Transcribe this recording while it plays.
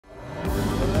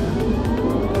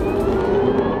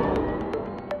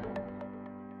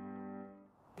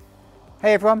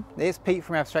Hey everyone, it's Pete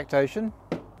from Abstract Ocean,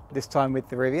 this time with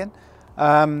the Rivian.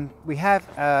 We have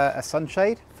a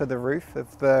sunshade for the roof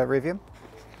of the Rivian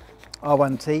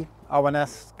R1T,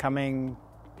 R1S coming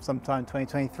sometime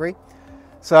 2023.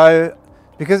 So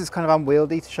because it's kind of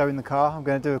unwieldy to show in the car, I'm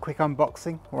going to do a quick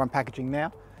unboxing or unpackaging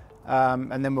now,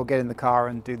 and then we'll get in the car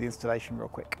and do the installation real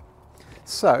quick.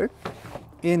 So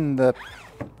in the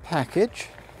package,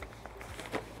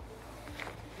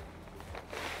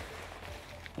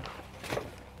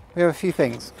 we have a few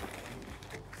things.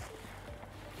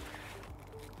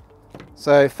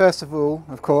 So first of all,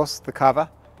 of course, the cover.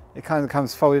 It kind of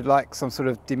comes folded like some sort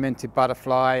of demented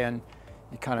butterfly, and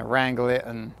you kind of wrangle it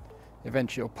and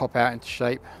eventually it'll pop out into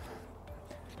shape.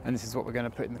 And this is what we're going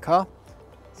to put in the car.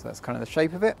 So that's kind of the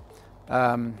shape of it.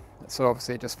 So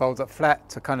obviously it just folds up flat.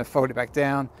 To kind of fold it back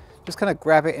down, just kind of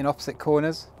grab it in opposite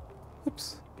corners.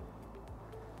 Oops.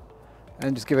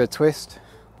 And just give it a twist,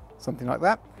 something like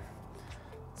that.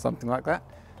 Something like that.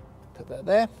 Put that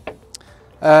there.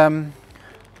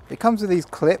 It comes with these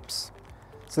clips.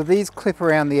 So these clip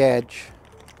around the edge.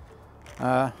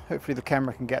 Hopefully the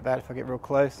camera can get that if I get real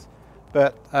close.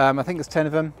 But I think there's 10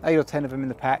 of them, 8 or 10 of them in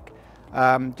the pack.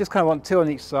 Just kind of want 2 on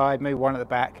each side, maybe 1 at the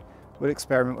back. We'll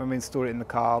experiment when we install it in the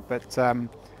car. But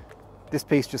this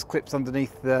piece just clips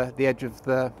underneath the edge of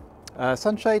the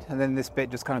sunshade, and then this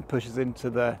bit just kind of pushes into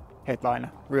the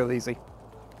headliner. Real easy.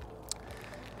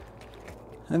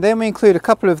 And then we include a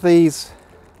couple of these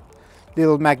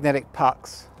little magnetic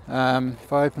pucks.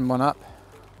 If I open one up.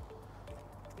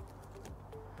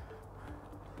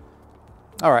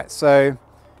 Alright, so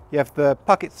you have the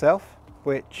puck itself,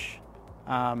 which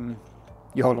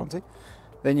you hold on to.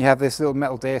 Then you have this little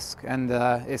metal disc, and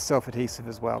it's self-adhesive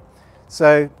as well.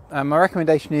 So my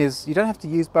recommendation is you don't have to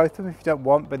use both of them if you don't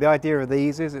want, but the idea of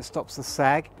these is it stops the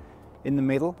sag in the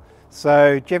middle.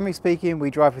 So generally speaking, we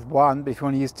drive with 1, but if you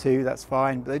want to use 2, that's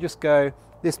fine. But they just go,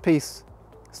 this piece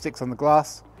sticks on the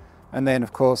glass, and then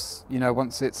of course, you know,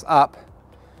 once it's up,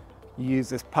 you use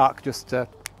this puck just to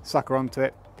sucker onto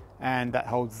it, and that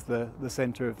holds the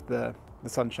center of the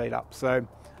sunshade up. So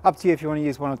up to you if you want to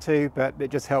use 1 or 2, but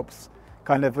it just helps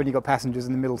kind of when you've got passengers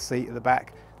in the middle seat at the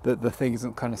back, that the thing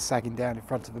isn't kind of sagging down in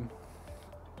front of them.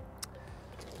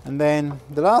 And then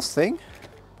the last thing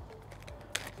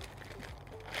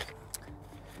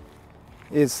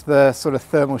is the sort of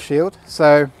thermal shield.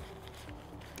 So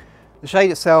the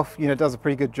shade itself, you know, does a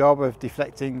pretty good job of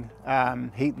deflecting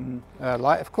heat and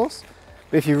light, of course.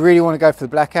 But if you really want to go for the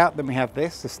blackout, then we have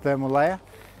this thermal layer.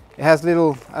 It has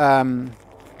little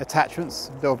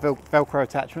attachments, little Velcro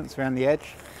attachments around the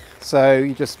edge. So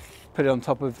you just put it on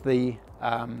top of the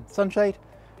sunshade,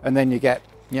 and then you get,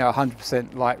 you know,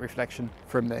 100% light reflection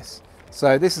from this.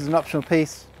 So this is an optional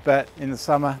piece, but in the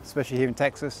summer, especially here in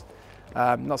Texas,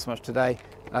 not so much today,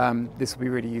 this will be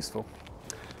really useful.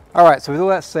 All right, so with all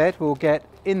that said, we'll get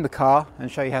in the car and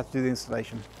show you how to do the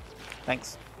installation.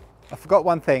 Thanks. I forgot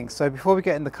one thing. So before we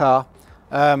get in the car,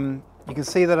 you can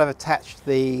see that I've attached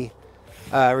the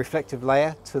reflective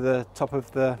layer to the top of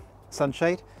the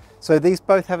sunshade. So these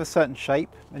both have a certain shape,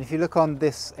 and if you look on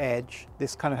this edge,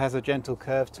 this kind of has a gentle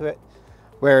curve to it,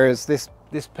 whereas this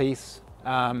piece,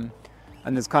 and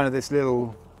there's kind of this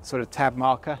little sort of tab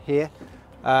marker here,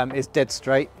 is dead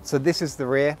straight. So this is the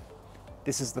rear,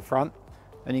 this is the front,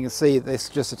 and you can see this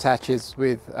just attaches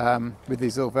with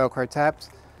these little Velcro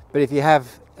tabs. But if you have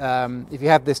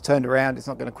this turned around, it's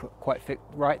not going to quite fit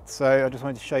right. So I just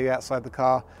wanted to show you outside the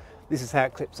car. This is how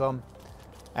it clips on,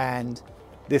 and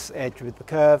this edge with the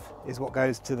curve is what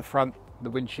goes to the front, the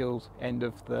windshield end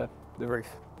of the roof.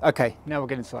 Okay, now we'll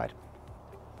get inside.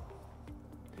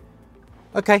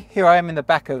 Okay, here I am in the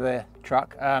back of the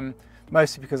truck,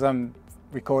 mostly because I'm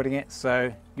recording it,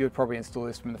 so you would probably install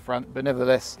this from the front, but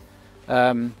nevertheless,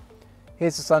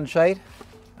 here's the sunshade.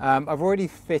 I've already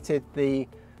fitted the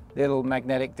little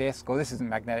magnetic disc, or this isn't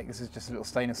magnetic, this is just a little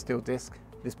stainless steel disc.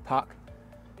 This puck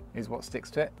is what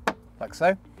sticks to it, like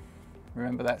so.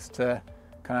 Remember, that's to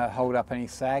kind of hold up any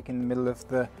sag in the middle of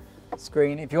the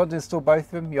screen. If you want to install both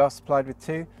of them, you are supplied with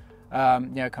 2, you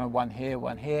know, kind of one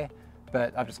here,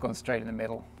 but I've just gone straight in the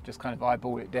middle, just kind of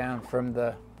eyeball it down from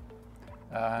the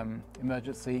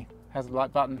emergency hazard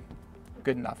light button.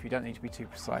 Good enough, you don't need to be too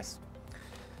precise.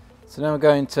 So now we're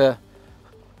going to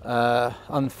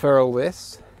unfurl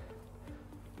this.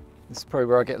 This is probably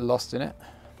where I get lost in it.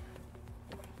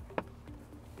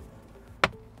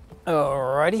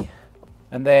 Alrighty,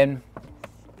 and then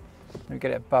we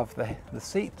get it above the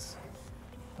seats,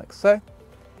 like so.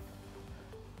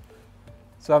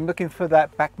 So I'm looking for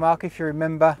that back mark. If you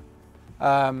remember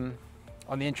on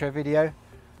the intro video,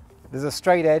 there's a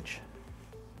straight edge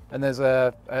and there's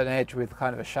an edge with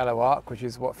kind of a shallow arc, which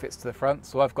is what fits to the front.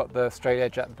 So I've got the straight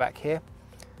edge at the back here,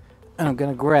 and I'm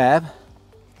going to grab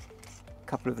a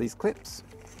couple of these clips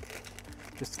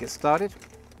just to get started.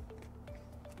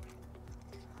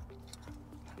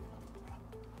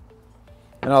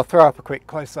 And I'll throw up a quick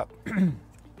close-up.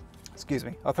 Excuse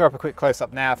me. I'll throw up a quick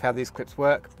close-up now of how these clips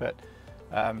work, but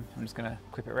I'm just going to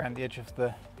clip it around the edge of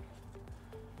the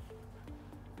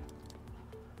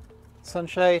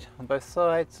sunshade on both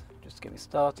sides, just to get me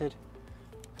started.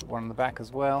 Put one on the back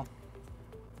as well.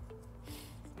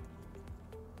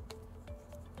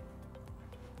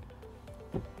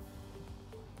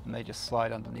 And they just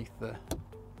slide underneath the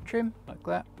trim, like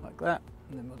that, like that.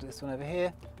 And then we'll do this one over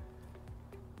here.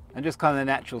 And just kind of the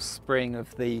natural spring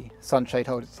of the sunshade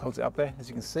holds it up there, as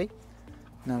you can see.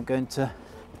 Now I'm going to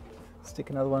stick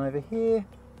another one over here,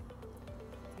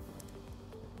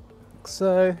 like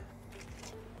so.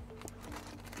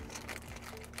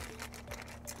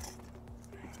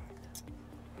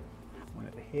 One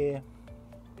over here.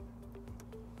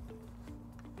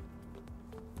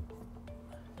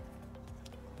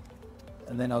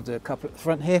 And then I'll do a couple at the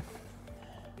front here.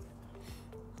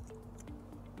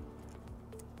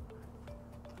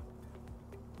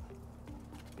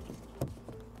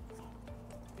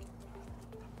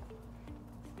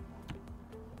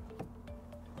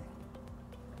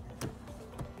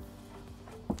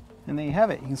 And there you have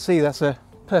it. You can see that's a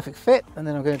perfect fit. And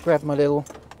then I'm going to grab my little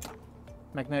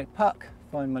magnetic puck,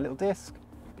 find my little disc,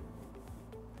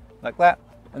 like that,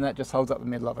 and that just holds up the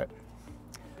middle of it.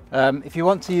 If you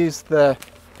want to use the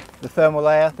thermal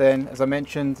layer, then as I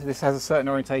mentioned, this has a certain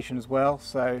orientation as well.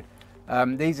 So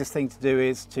the easiest thing to do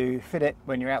is to fit it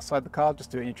when you're outside the car,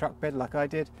 just do it in your truck bed like I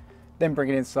did, then bring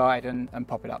it inside and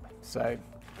pop it up. So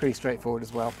pretty straightforward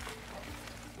as well.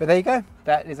 But there you go.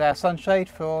 That is our sunshade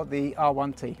for the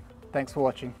R1T. Thanks for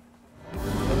watching.